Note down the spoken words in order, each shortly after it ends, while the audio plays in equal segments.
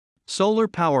Solar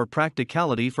power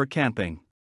practicality for camping.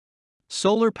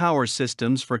 Solar power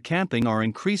systems for camping are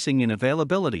increasing in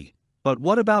availability, but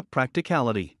what about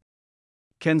practicality?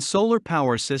 Can solar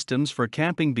power systems for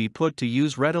camping be put to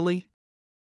use readily?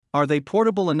 Are they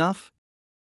portable enough?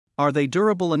 Are they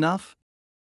durable enough?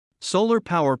 Solar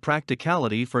power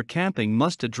practicality for camping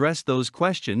must address those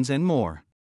questions and more.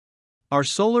 Are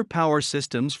solar power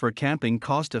systems for camping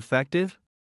cost-effective?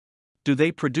 Do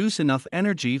they produce enough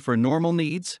energy for normal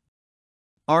needs?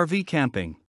 RV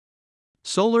camping.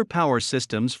 Solar power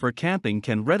systems for camping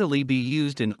can readily be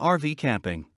used in RV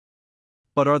camping.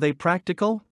 But are they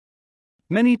practical?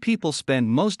 Many people spend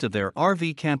most of their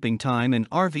RV camping time in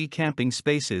RV camping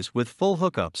spaces with full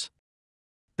hookups.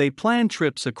 They plan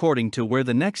trips according to where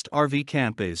the next RV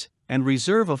camp is, and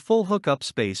reserve a full hookup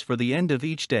space for the end of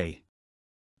each day.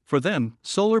 For them,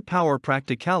 solar power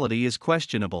practicality is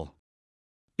questionable.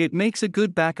 It makes a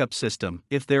good backup system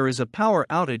if there is a power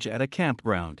outage at a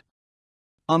campground.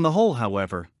 On the whole,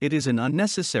 however, it is an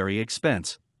unnecessary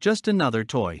expense, just another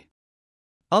toy.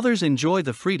 Others enjoy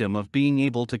the freedom of being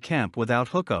able to camp without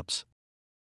hookups.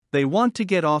 They want to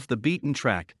get off the beaten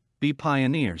track, be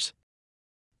pioneers.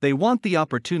 They want the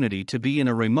opportunity to be in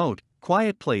a remote,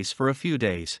 quiet place for a few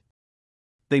days.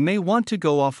 They may want to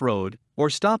go off-road,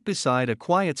 or stop beside a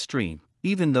quiet stream,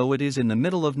 even though it is in the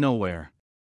middle of nowhere.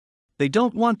 They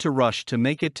don't want to rush to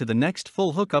make it to the next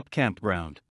full hookup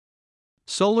campground.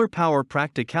 Solar power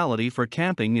practicality for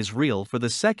camping is real for the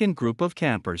second group of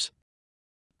campers.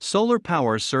 Solar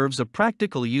power serves a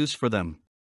practical use for them.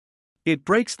 It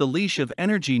breaks the leash of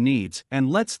energy needs and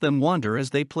lets them wander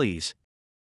as they please.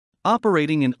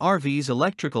 Operating an RV's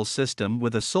electrical system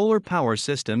with a solar power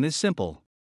system is simple.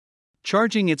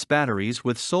 Charging its batteries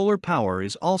with solar power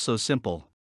is also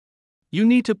simple. You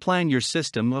need to plan your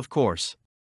system, of course.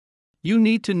 You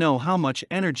need to know how much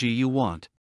energy you want.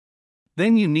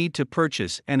 Then you need to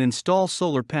purchase and install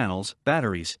solar panels,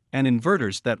 batteries, and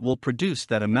inverters that will produce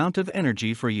that amount of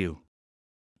energy for you.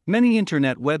 Many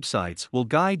internet websites will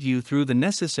guide you through the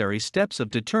necessary steps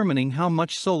of determining how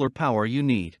much solar power you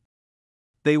need.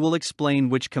 They will explain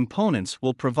which components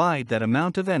will provide that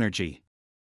amount of energy.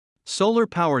 Solar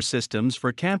power systems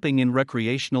for camping in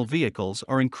recreational vehicles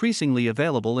are increasingly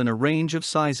available in a range of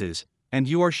sizes, and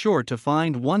you are sure to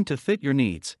find one to fit your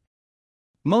needs.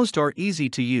 Most are easy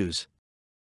to use.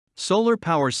 Solar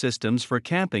power systems for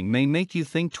camping may make you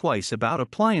think twice about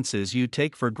appliances you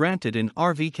take for granted in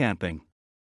RV camping.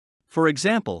 For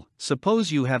example,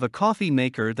 suppose you have a coffee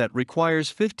maker that requires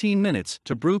 15 minutes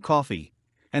to brew coffee,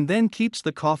 and then keeps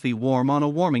the coffee warm on a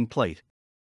warming plate.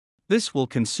 This will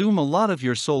consume a lot of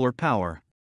your solar power.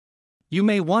 You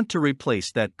may want to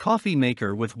replace that coffee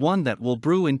maker with one that will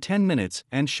brew in 10 minutes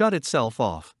and shut itself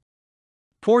off.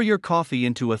 Pour your coffee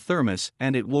into a thermos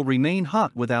and it will remain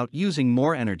hot without using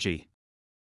more energy.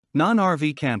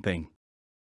 Non-RV camping.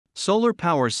 Solar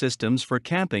power systems for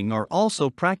camping are also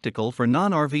practical for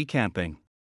non-RV camping.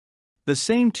 The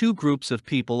same two groups of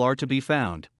people are to be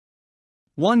found.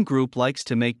 One group likes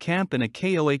to make camp in a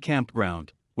KOA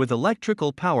campground, with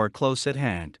electrical power close at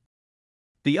hand.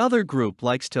 The other group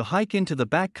likes to hike into the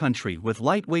backcountry with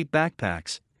lightweight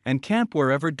backpacks, and camp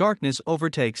wherever darkness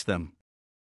overtakes them.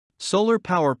 Solar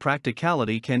power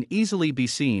practicality can easily be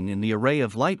seen in the array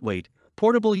of lightweight,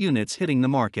 portable units hitting the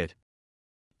market.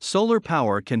 Solar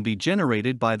power can be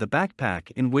generated by the backpack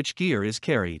in which gear is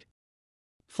carried.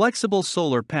 Flexible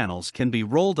solar panels can be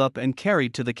rolled up and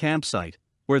carried to the campsite,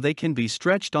 where they can be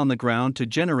stretched on the ground to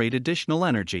generate additional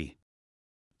energy.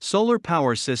 Solar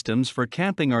power systems for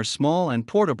camping are small and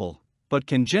portable, but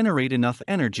can generate enough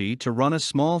energy to run a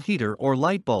small heater or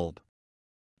light bulb.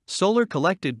 Solar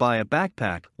collected by a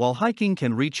backpack while hiking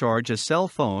can recharge a cell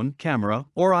phone, camera,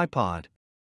 or iPod.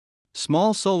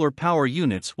 Small solar power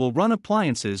units will run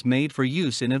appliances made for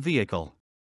use in a vehicle.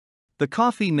 The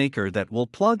coffee maker that will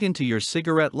plug into your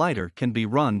cigarette lighter can be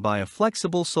run by a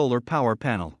flexible solar power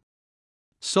panel.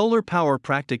 Solar power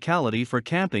practicality for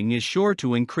camping is sure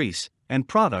to increase, and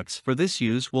products for this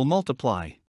use will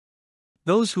multiply.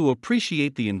 Those who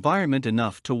appreciate the environment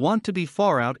enough to want to be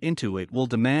far out into it will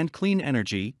demand clean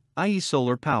energy, i.e.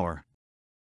 solar power.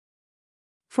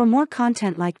 For more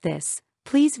content like this,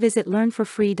 please visit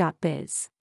learnforfree.biz.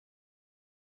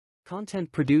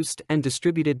 Content produced and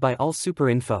distributed by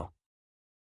AllSuperInfo.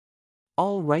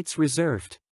 All rights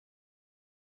reserved.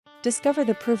 Discover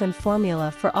the proven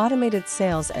formula for automated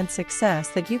sales and success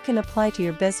that you can apply to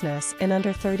your business in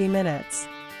under 30 minutes.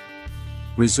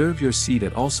 Reserve your seat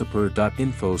at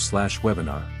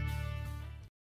allsuper.info/webinar.